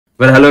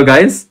Well, hello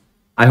guys.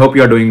 I hope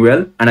you are doing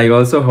well, and I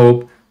also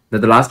hope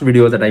that the last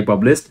videos that I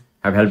published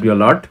have helped you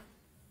a lot.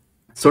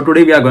 So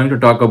today we are going to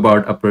talk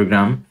about a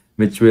program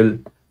which will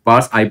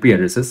parse IP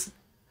addresses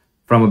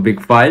from a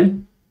big file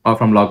or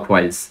from log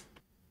files.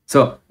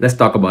 So let's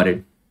talk about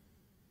it.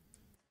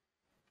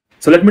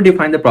 So let me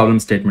define the problem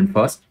statement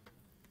first.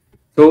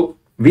 So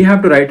we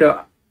have to write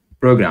a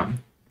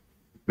program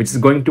which is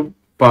going to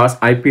parse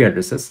IP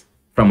addresses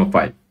from a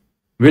file.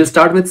 We'll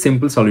start with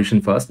simple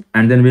solution first,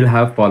 and then we'll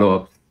have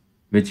follow-ups,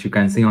 which you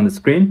can see on the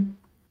screen.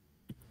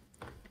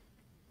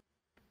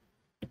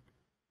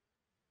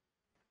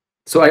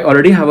 So I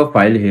already have a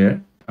file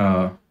here,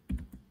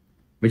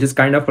 which is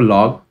kind of a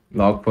log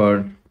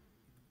for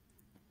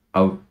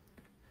a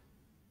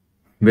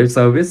web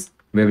service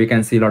where we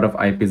can see a lot of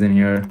IPs in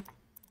here,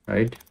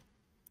 right?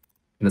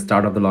 In the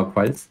start of the log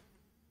files,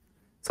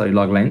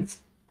 log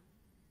lines.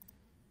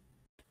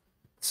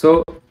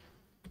 So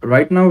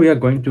right now we are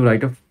going to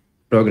write a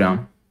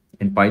program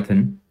in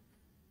Python,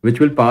 which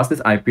will pass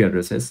this IP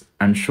addresses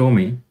and show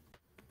me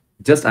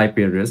just IP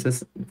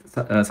addresses,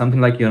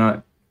 something like,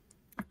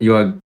 you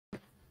are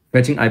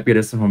fetching IP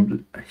addresses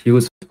from a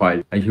huge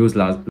file, a huge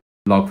log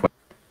file.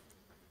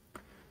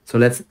 So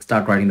let's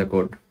start writing the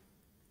code.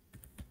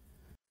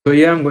 So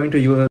here I'm going to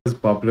use a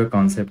popular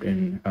concept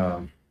in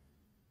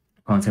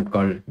concept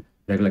called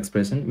regular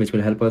expression, which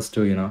will help us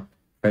to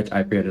fetch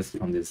IP addresses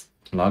from these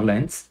log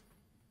lines.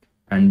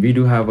 And we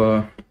do have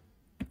a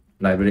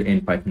library in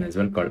Python as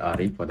well called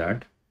RE for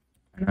that.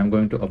 And I'm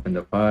going to open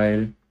the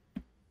file.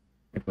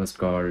 It was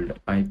called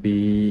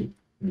iplog.txt.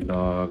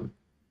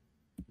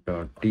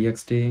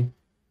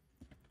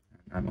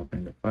 I'm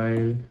opening the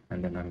file,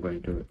 and then I'm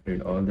going to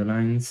read all the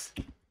lines.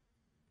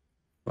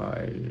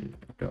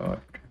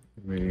 File.read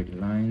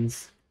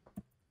lines.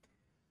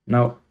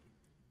 Now,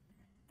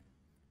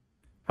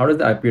 how does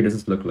the IP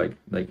addresses look like?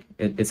 Like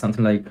it's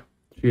something like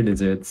 3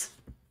 digits,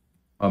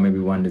 or maybe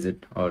 1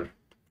 digit or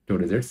 2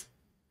 digits.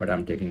 But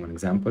I'm taking one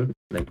example,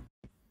 like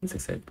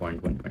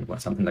 168.1.1,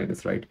 something like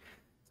this, right?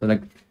 So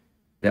like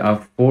there are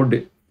four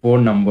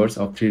numbers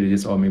of 3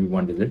 digits, or maybe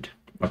 1 digit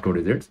or 2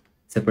 digits,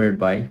 separated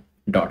by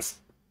dots.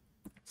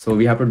 So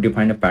we have to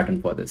define a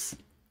pattern for this.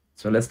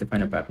 So let's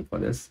define a pattern for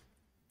this.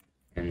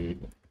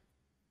 In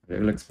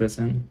regular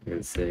expression,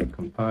 we'll say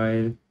compile,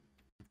 and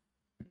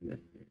then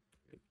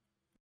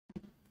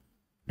we'll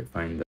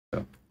define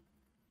the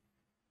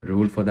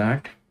rule for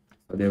that.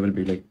 So there will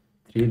be like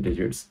 3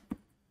 digits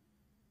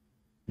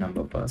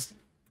number first.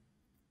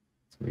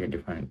 So we can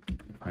define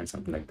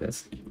something like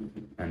this,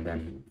 and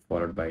then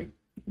followed by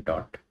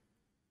dot,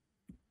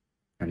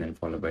 and then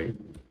followed by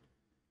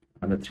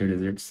another 3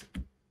 digits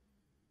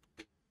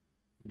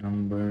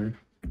number,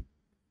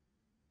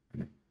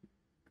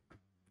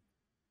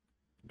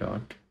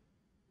 dot,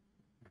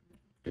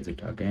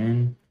 digit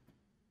again,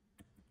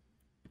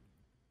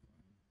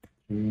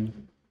 3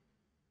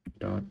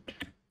 dot,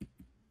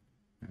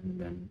 and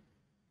then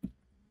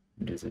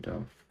digit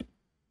of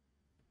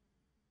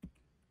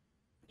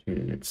 3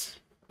 digits,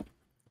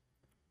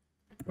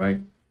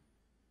 right?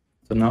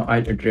 So now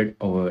I'll iterate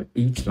over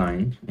each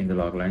line in the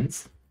log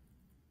lines,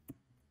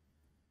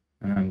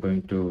 and I'm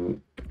going to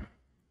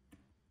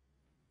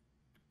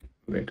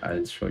wait.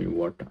 I'll show you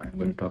what I'm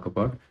going to talk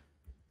about.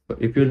 So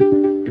if you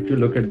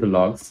look at the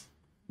logs,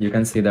 you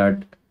can see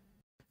that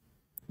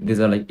these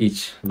are like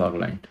each log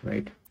line,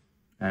 right?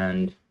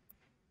 And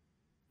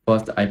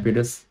first the IP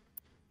address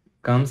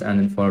comes, and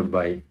then followed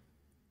by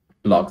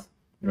logs,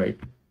 right?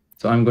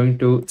 So I'm going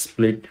to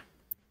split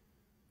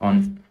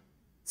on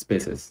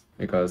spaces,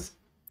 because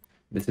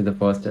this is the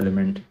first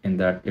element in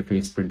that. If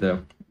we split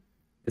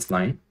this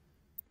line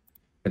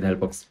with the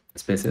help of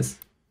spaces,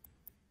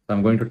 so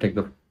I'm going to take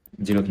the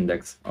 0th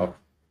index of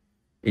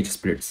each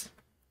splits.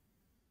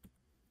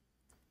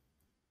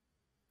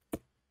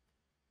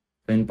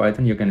 So in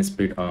Python, you can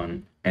split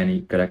on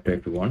any character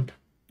if you want.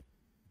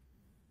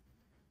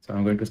 So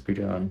I'm going to split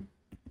it on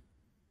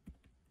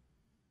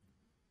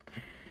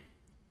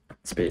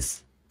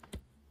spaces,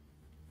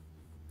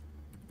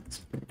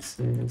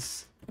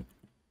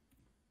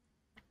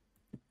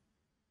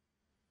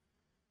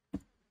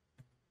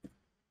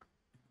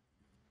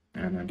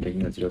 and I'm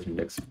taking the 0th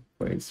index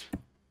for each.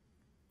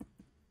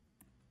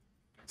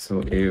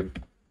 So if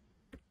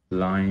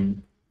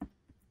line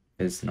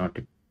is not,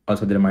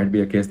 also there might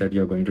be a case that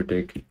you're going to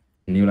take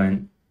new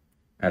line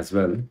as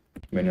well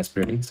when you're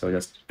splitting, so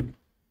just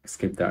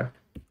skip that.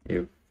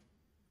 If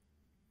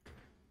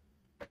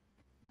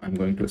I'm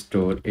going to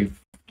store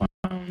if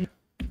found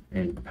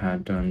in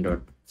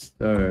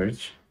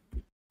pattern.search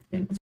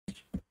in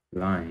each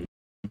line.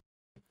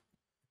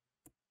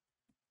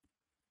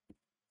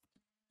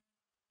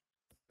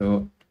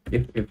 So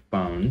if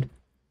found,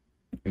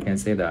 we can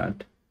say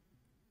that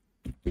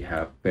we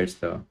have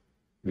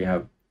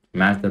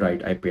matched the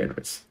right IP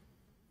address,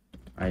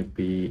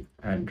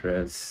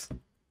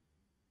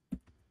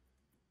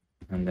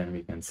 and then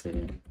we can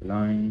say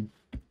line.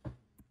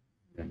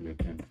 Then we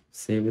can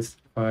save this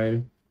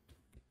file,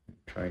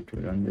 try to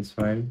run this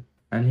file,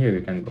 and here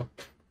we can go.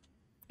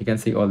 You can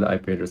see all the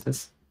IP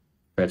addresses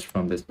fetched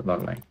from this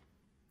log line.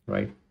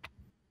 right?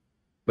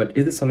 But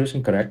is the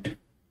solution correct?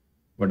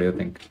 What do you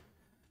think?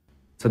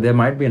 So there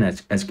might be an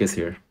edge case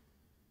here.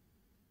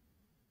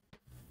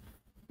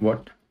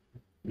 What?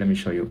 Let me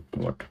show you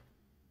what.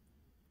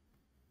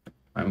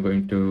 I'm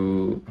going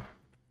to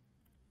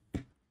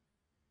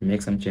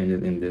make some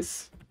changes in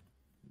this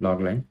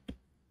log line.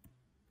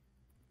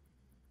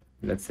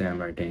 Let's say I'm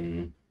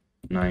writing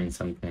 9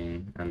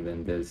 something, and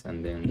then this,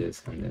 and then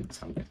this, and then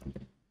something,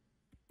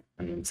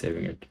 and I'm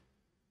saving it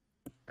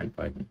and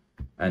Python.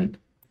 And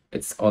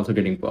it's also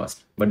getting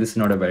paused, but this is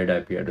not a valid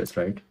IP address,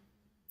 right?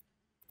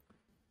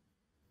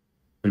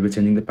 We'll be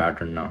changing the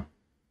pattern now.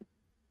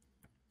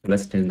 So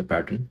let's change the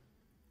pattern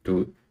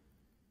to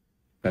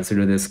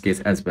consider this case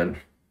as well.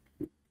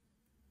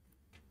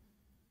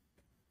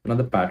 Now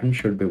the pattern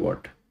should be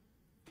what?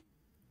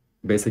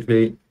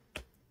 Basically,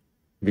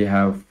 we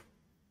have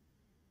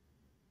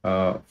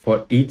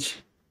for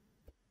each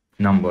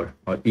number,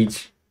 or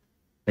each,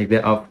 like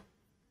there are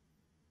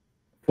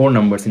 4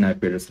 numbers in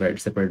IP address, right,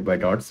 separated by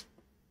dots.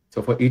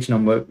 So for each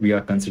number, we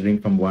are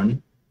considering from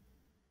 1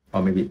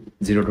 or maybe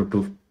 0 to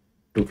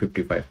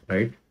 255,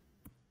 right?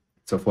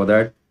 So for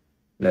that,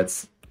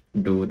 let's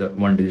do the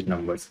 1-digit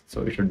numbers.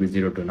 So it should be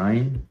 0 to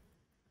 9.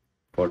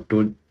 For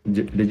 2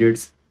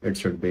 digits, it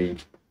should be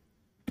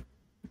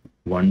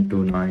 1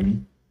 to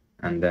 9,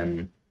 and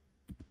then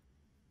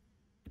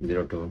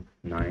 0 to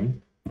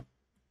 9.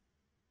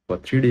 For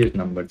 3-digit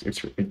numbers,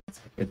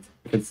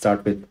 it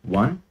starts with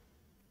 1.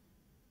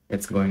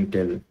 It's going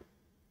till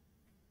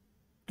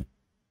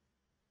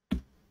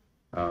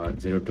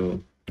 0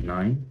 to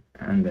 9,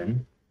 and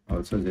then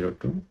also 0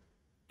 to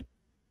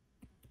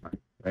 9,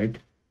 right?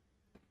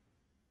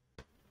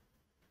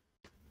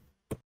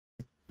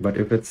 But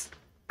if it's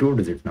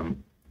 2-digit number,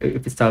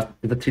 if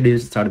the 3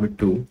 digits start with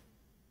 2,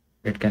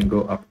 it can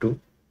go up to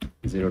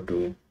 0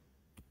 to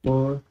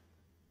 4,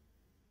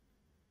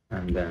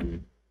 and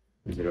then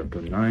 0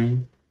 to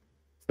 9.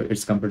 So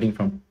it's computing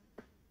from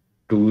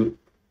 200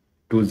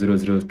 to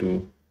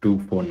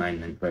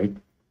 2499, right?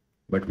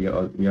 But we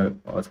are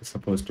also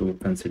supposed to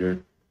consider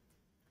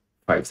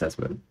 5s as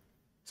well.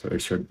 So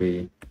it should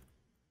be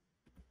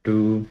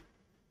 5,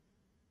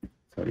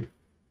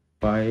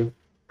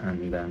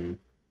 and then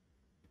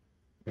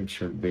it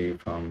should be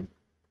from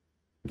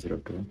 0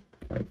 to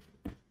 5,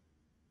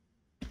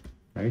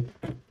 right?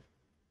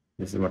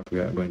 This is what we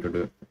are going to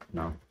do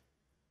now.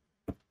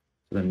 So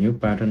the new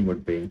pattern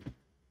would be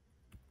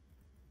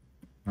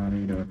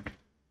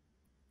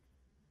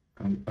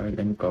compile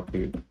and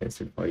copy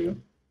paste it for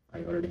you. I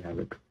already have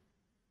it,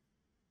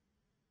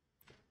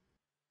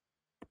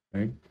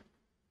 right?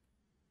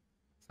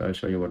 So I'll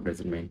show you what does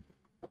it mean.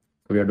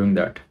 So we are doing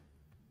that.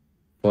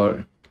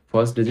 For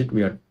first digit,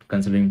 we are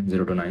considering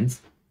 0 to 9s.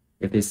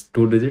 If it's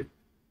 2-digit,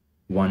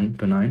 1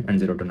 to 9 and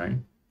 0 to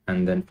 9.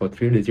 And then for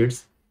 3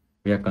 digits,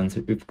 we are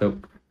considering,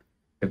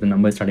 if the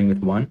number is starting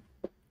with 1,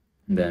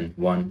 then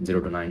 1,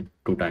 0 to 9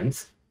 2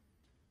 times.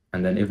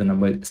 And then if the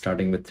number is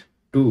starting with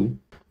 2,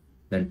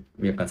 then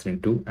we are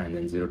considering 2, and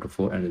then 0 to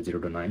 4, and then 0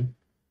 to 9,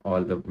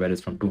 all the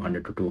values from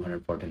 200 to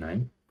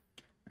 249.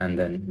 And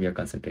then we are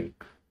considering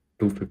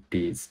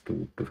 250s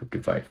to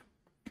 255,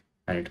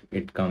 and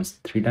it comes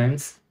 3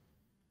 times,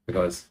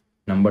 because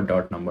number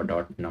dot number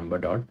dot number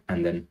dot,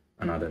 and then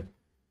another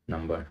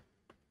number.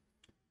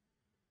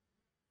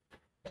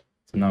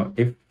 So now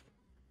if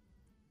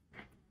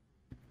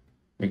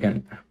we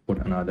can put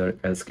another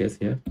else case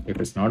here, if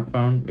it's not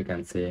found, we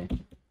can say,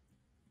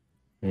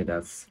 hey,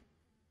 that's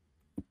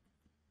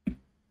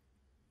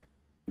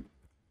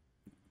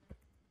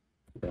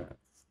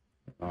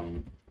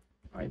wrong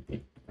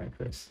IP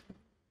address.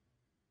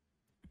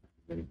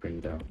 Then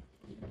print the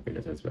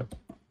address as well.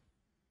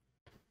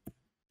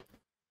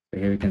 So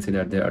here we can see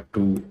that there are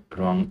 2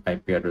 wrong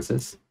IP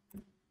addresses.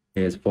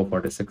 Here's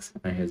 446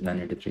 and here's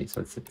 983,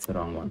 so it's a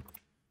wrong one.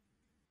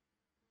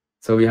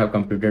 So we have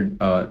completed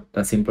a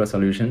simpler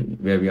solution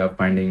where we are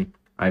finding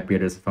IP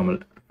address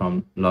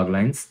from log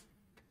lines,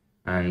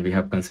 and we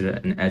have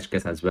considered an edge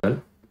case as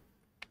well.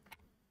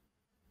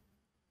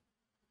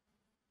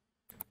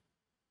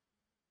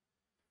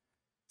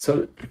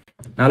 So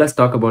now let's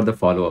talk about the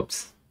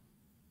follow-ups.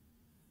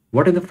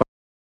 What if the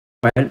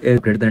file is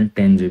greater than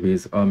 10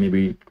 GBs or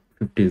maybe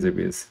 50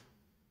 GBs?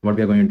 What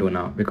we are going to do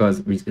now,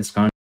 because we just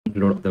can't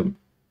load the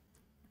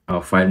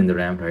file in the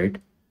RAM, right?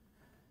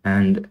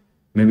 And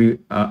maybe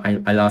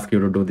I'll ask you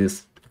to do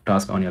this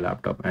task on your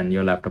laptop, and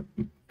your laptop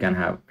can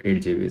have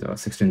 8 GBs or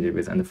 16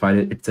 GBs, and the file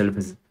itself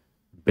is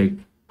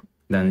big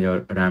than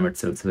your RAM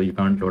itself, so you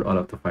can't load all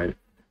of the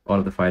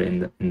file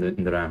in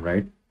the RAM,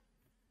 right?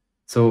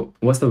 So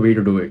what's the way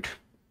to do it?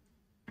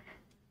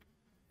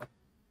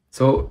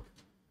 So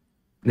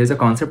there's a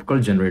concept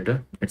called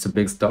generator. It's a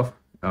big stuff.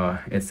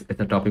 It's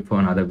a topic for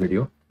another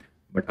video,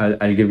 but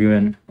I'll give you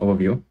an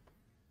overview.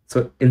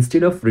 So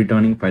instead of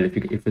returning file,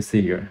 if you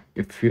see here,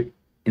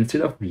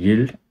 instead of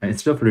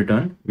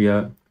return, we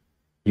are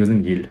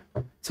using yield.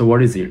 So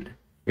what is yield?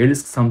 Yield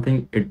is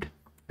something, it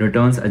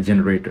returns a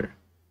generator.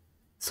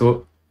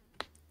 So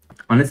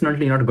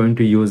unfortunately, you're not going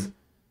to use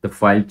the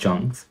file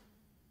chunks.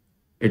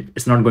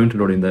 it's not going to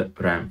load in the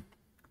RAM.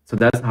 So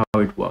that's how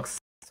it works.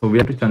 So we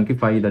have to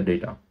chunkify the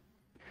data.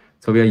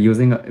 So we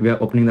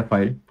are opening the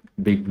file,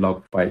 big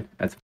block file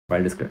as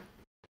file descriptor.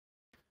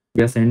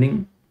 We are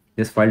sending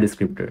this file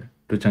descriptor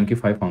to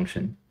chunkify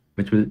function,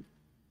 which will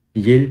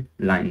yield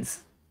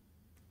lines,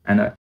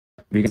 and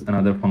we get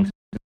another function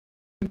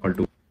called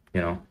to,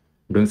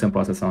 doing some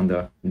process on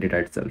the data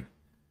itself.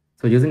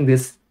 So using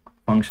this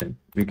function,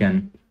 we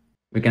can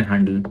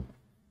handle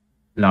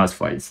large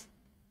files.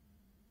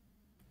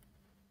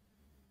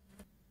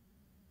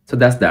 So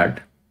that's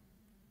that.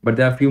 But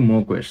there are a few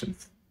more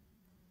questions.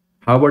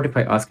 How about if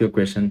I ask you a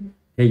question?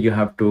 Hey, you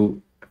have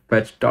to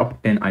fetch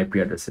top 10 IP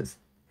addresses.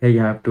 Hey, you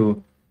have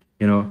to,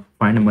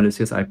 find a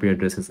malicious IP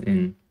addresses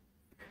hey,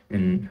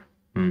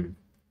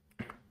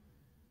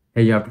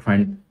 you have to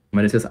find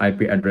malicious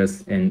IP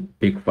address in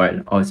big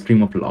file or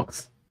stream of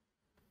logs.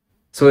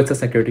 So it's a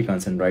security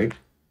concern, right?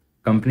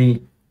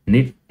 Company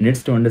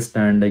needs to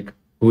understand like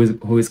who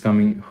is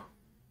coming,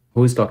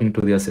 who is talking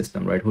to their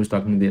system, right? Who's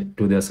talking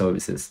to their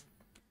services.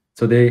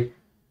 So they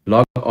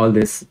log all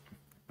this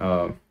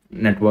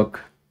network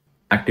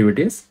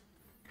activities.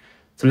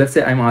 So let's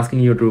say I'm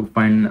asking you to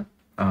find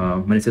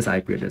malicious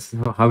IP address.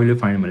 So how will you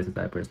find malicious IP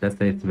address? Let's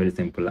say it's very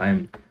simple.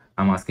 I'm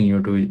asking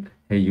you to,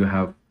 hey, you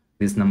have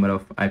this number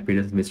of IP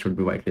addresses which should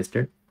be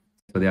whitelisted,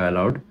 so they are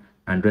allowed,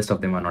 and rest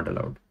of them are not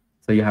allowed.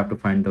 So you have to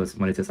find those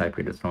malicious IP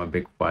addresses from a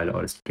big file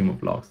or a stream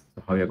of logs.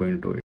 So how you're going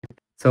to do it?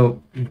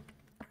 So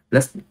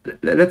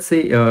let's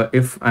say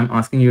if I'm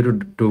asking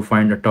you to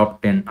find the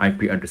top 10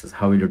 IP addresses,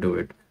 how will you do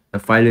it? The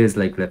file is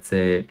like, let's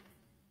say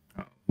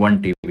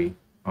 1 TB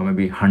or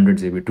maybe 100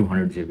 GB,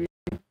 200 GB,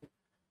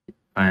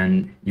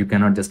 and you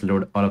cannot just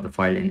load all of the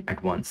file in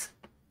at once.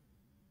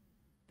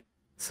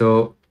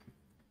 So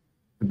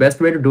the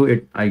best way to do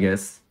it, I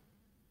guess,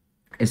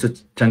 is to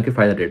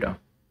chunkify the data.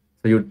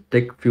 So you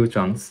take few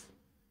chunks,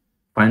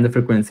 find the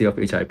frequency of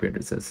each IP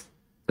addresses.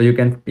 So you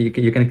can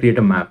create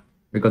a map,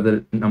 because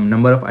the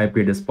number of IP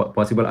address,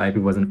 possible IP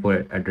version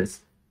 4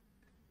 address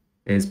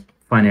is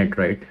finite,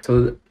 right?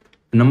 So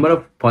the number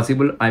of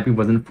possible IP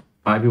version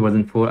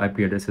 4 IP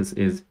addresses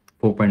is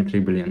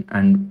 4.3 billion,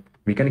 and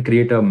we can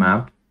create a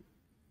map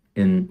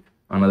in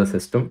another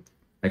system.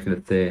 Like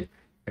let's say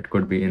it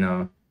could be in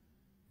a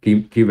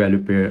key value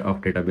pair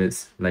of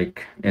database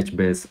like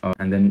HBase,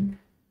 and then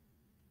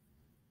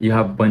you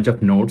have a bunch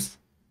of nodes,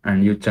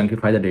 and you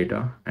chunkify the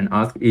data and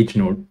ask each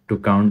node to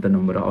count the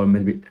number or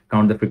maybe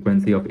count the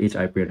frequency of each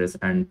IP address.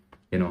 And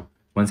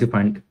once you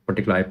find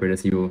particular IP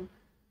address, you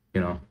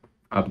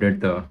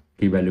update the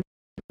key value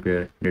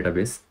pair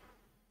database,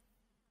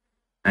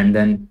 and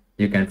then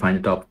you can find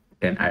the top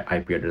 10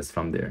 IP address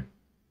from there.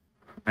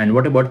 And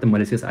what about the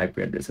malicious IP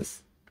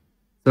addresses?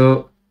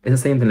 So it's the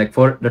same thing. Like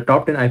for the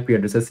top 10 IP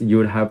addresses, you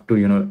would have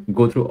to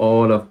go through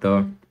all of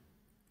the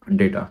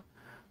data.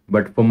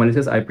 But for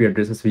malicious IP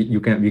addresses, you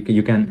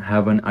can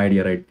have an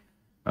idea,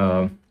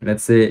 right?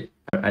 Let's say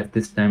at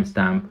this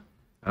timestamp,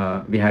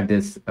 we had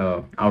this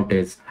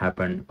outage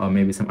happen, or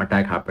maybe some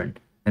attack happened,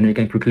 and we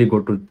can quickly go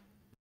to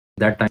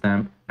that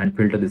timestamp and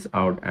filter this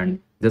out and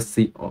just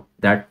see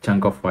that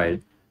chunk of file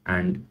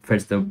and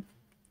fetch the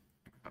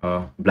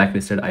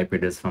blacklisted IP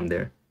address from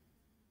there.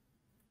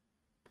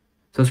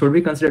 So should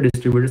we consider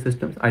distributed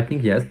systems? I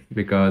think yes,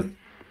 because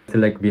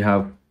like we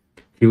have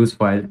huge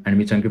file and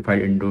we chunkify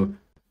it into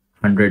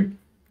 100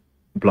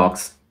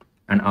 blocks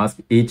and ask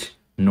each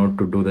node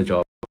to do the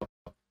job,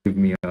 give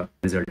me a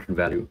resultant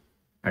value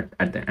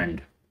at the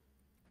end.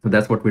 So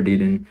that's what we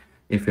did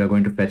if we are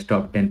going to fetch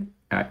top 10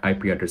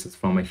 IP addresses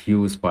from a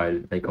huge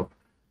file, like of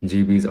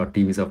GBs or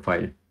TBs of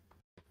file.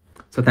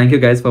 So thank you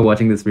guys for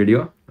watching this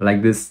video.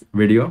 Like this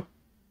video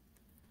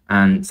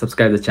and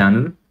subscribe the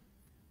channel.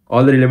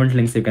 All the relevant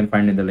links you can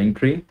find in the link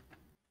tree.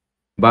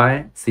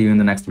 Bye. See you in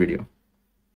the next video.